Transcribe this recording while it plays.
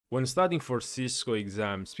When studying for Cisco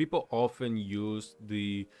exams, people often use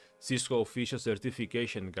the Cisco official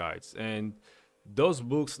certification guides, and those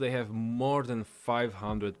books, they have more than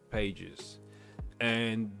 500 pages.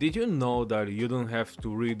 And did you know that you don't have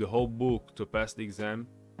to read the whole book to pass the exam?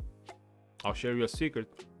 I'll share you a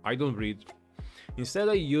secret. I don't read. Instead,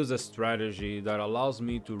 I use a strategy that allows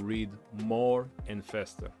me to read more and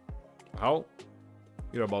faster. How?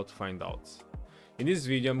 You're about to find out. In this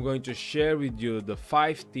video, I'm going to share with you the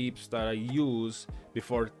 5 tips that I use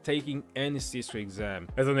before taking any Cisco exam.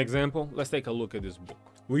 As an example, let's take a look at this book.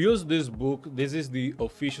 We use this book. This is the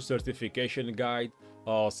official certification guide,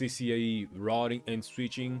 CCIE routing and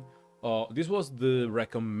switching. This was the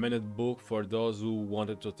recommended book for those who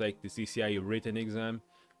wanted to take the CCIE written exam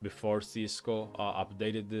before Cisco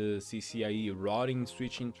updated the CCIE routing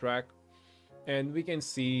switching track. And we can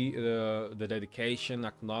see the dedication,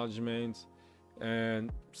 acknowledgements,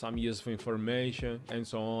 and some useful information and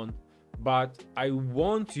so on. But I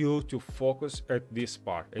want you to focus at this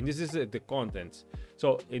part, and this is the contents.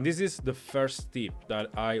 And this is the first tip that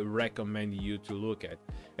I recommend you to look at,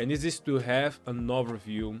 and this is to have an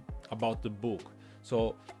overview about the book.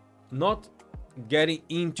 So not getting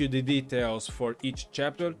into the details for each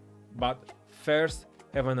chapter, but first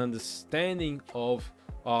have an understanding of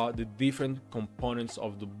the different components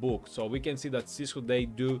of the book. So we can see that Cisco, they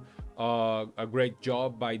do a great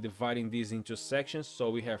job by dividing these into sections. So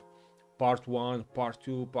we have part 1, part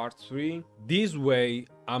 2, part 3. This way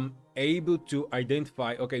I'm able to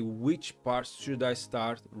identify, okay, which parts should I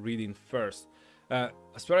start reading first. A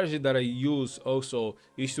strategy that I use also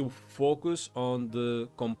is to focus on the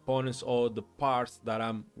components or the parts that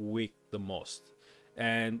I'm weak the most,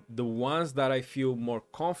 and the ones that I feel more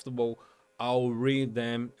comfortable, I'll read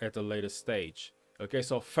them at a later stage. Okay,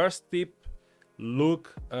 so first tip,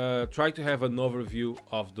 try to have an overview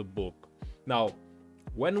of the book. Now,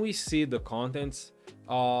 when we see the contents,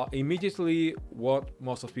 immediately what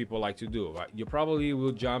most of people like to do, right? You probably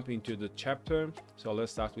will jump into the chapter. So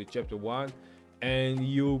let's start with chapter 1, and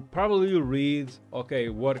you probably read, okay,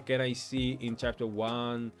 what can I see in chapter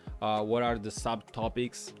 1? What are the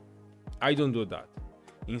subtopics? I don't do that.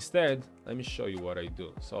 Instead, let me show you what I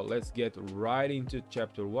do. So let's get right into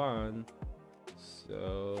chapter 1.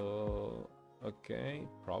 So okay,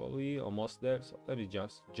 probably almost there. So let me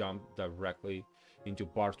just jump directly into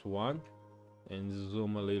part 1 and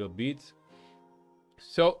zoom a little bit.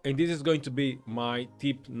 So, and this is going to be my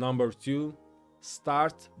tip number 2.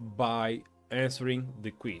 Start by answering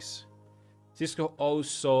the quiz. Cisco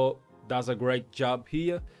also does a great job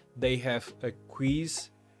here. They have a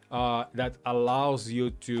quiz that allows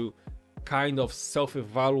you to kind of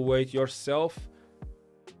self-evaluate yourself.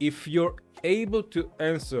 If you're able to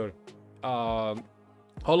answer all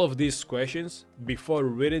of these questions before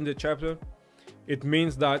reading the chapter, it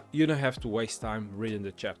means that you don't have to waste time reading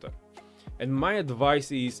the chapter. And my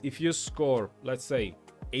advice is, if you score, let's say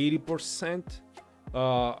 80%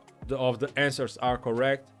 of the answers are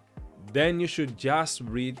correct, then you should just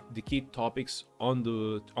read the key topics on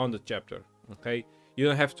the chapter. Okay, you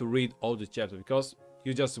don't have to read all the chapter because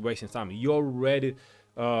you're just wasting time. You already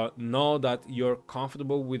know that you're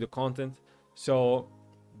comfortable with the content, so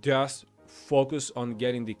just focus on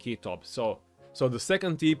getting the key topics. So the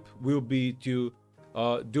second tip will be to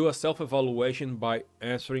do a self-evaluation by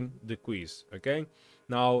answering the quiz. Okay,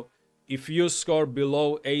 now if you score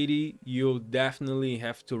below 80, you definitely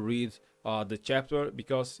have to read the chapter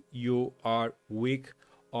because you are weak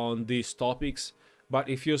on these topics. But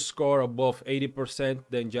if you score above 80%,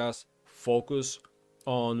 then just focus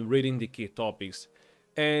on reading the key topics.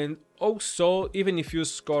 And also, even if you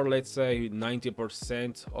score, let's say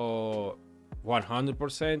 90% or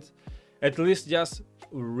 100%, at least just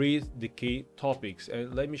read the key topics.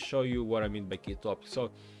 And let me show you what I mean by key topics.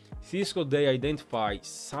 So Cisco, they identify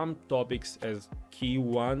some topics as key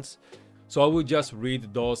ones. So I will just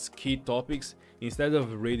read those key topics instead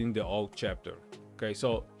of reading the whole chapter. Okay,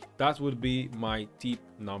 so that would be my tip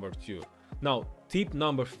number 2. Now, tip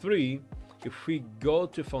number 3, if we go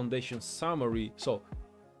to foundation summary, so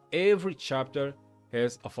every chapter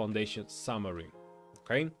has a foundation summary.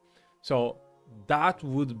 Okay, so that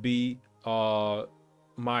would be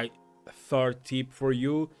my third tip for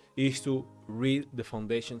you, is to read the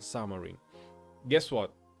foundation summary. Guess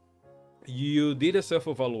what? You did a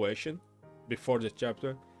self-evaluation before the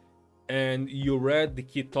chapter and you read the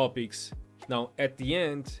key topics. Now at the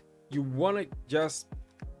end, you want to just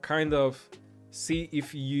kind of see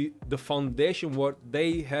if the foundation, what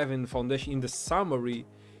they have in the foundation, in the summary,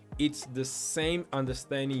 it's the same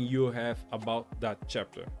understanding you have about that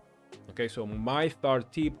chapter. Okay, so my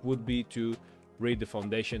third tip would be to read the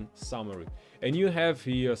foundation summary. And you have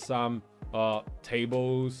here some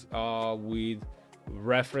tables with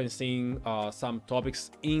referencing some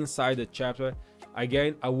topics inside the chapter.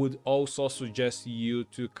 Again, I would also suggest you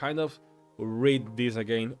to kind of read this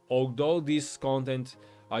again, although this content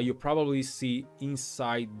you probably see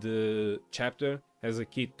inside the chapter as a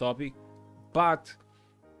key topic, but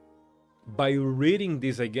by reading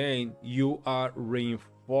this again, you are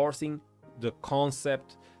reinforcing the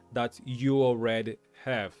concept that you already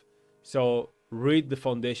have. So read the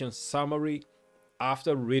foundation summary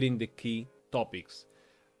after reading the key topics.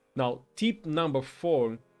 Now, tip number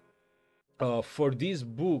 4, for this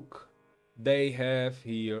book, they have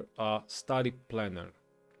here a study planner.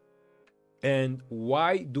 And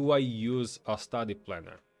why do I use a study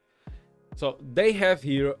planner? So they have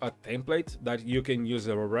here a template that you can use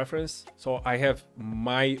as a reference. So I have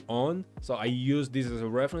my own, so I use this as a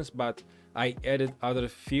reference, but I added other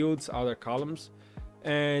fields, other columns.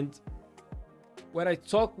 And when I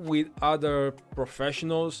talk with other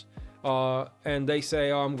professionals and they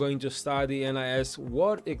say, oh, I'm going to study, and I ask,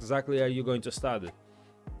 what exactly are you going to study?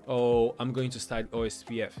 Oh, I'm going to study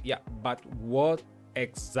OSPF. Yeah, but what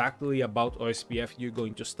exactly about OSPF you're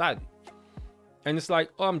going to study? And it's like,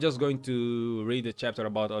 oh, I'm just going to read a chapter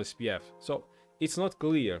about OSPF. So it's not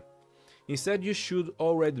clear. Instead, you should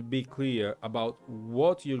already be clear about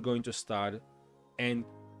what you're going to study and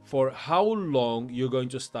for how long you're going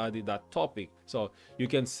to study that topic. So you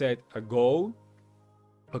can set a goal,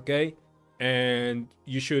 okay? And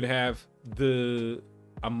you should have the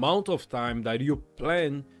amount of time that you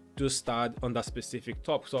plan to study on that specific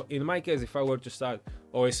topic. So in my case, if I were to start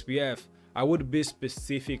OSPF, I would be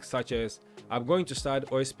specific, such as I'm going to start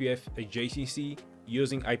OSPF adjacency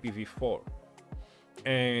using IPv4,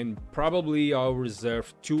 and probably I'll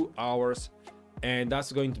reserve 2 hours, and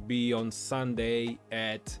that's going to be on Sunday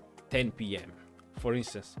at 10 p.m. for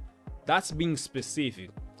instance. That's being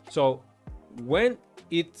specific. So when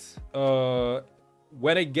I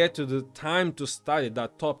get to the time to study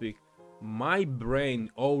that topic, my brain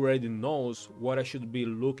already knows what I should be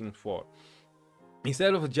looking for.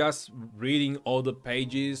 Instead of just reading all the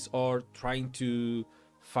pages or trying to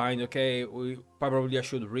find, okay, probably I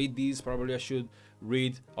should read this, probably I should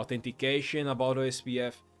read authentication about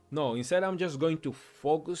OSPF. No, instead I'm just going to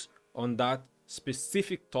focus on that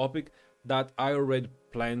specific topic that I already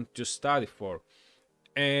plan to study for.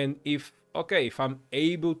 And if I'm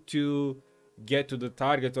able to get to the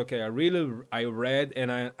target, okay, I read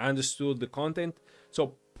and I understood the content,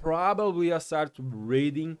 so probably I start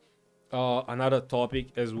reading another topic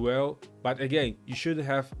as well. But again, you should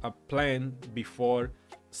have a plan before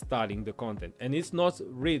studying the content. And it's not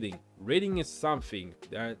reading. Reading is something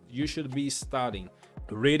that you should be studying.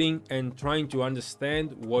 Reading and trying to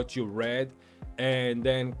understand what you read, and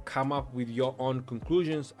then come up with your own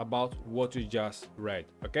conclusions about what you just read,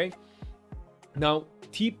 okay? Now,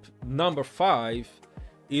 tip number 5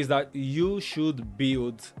 is that you should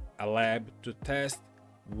build a lab to test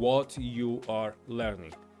what you are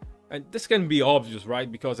learning. And this can be obvious, right?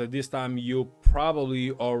 Because at this time you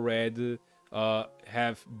probably already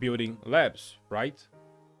have building labs, right?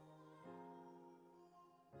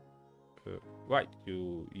 Right.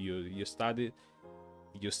 You're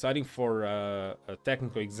studying for a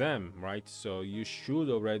technical exam, right? So you should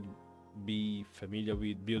already be familiar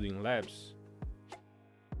with building labs.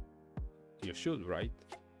 You should, right?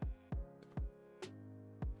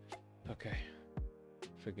 Okay,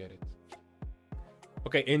 forget it.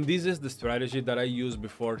 Okay, and this is the strategy that I use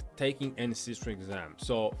before taking any Cisco exam.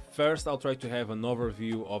 So first I'll try to have an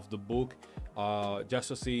overview of the book, just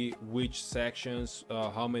to see which sections,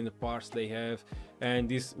 how many parts they have, and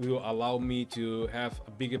this will allow me to have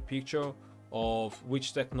a bigger picture of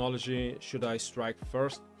which technology should I strike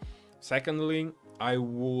first. Secondly, I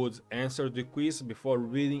would answer the quiz before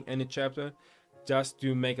reading any chapter, just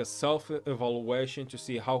to make a self-evaluation to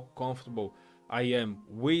see how comfortable I am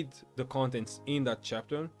with the contents in that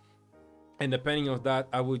chapter, and depending on that,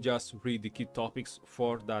 I will just read the key topics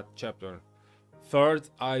for that chapter. Third,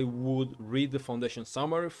 I would read the foundation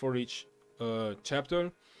summary for each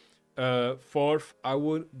chapter. Fourth, I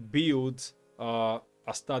would build a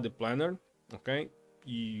study planner. Okay,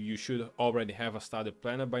 you should already have a study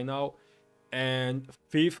planner by now. And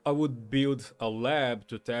fifth, I would build a lab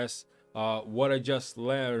to test what I just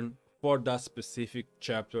learned for that specific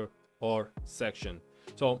chapter or section.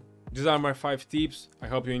 So these are my 5 tips. I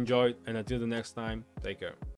hope you enjoyed, and until the next time, take care.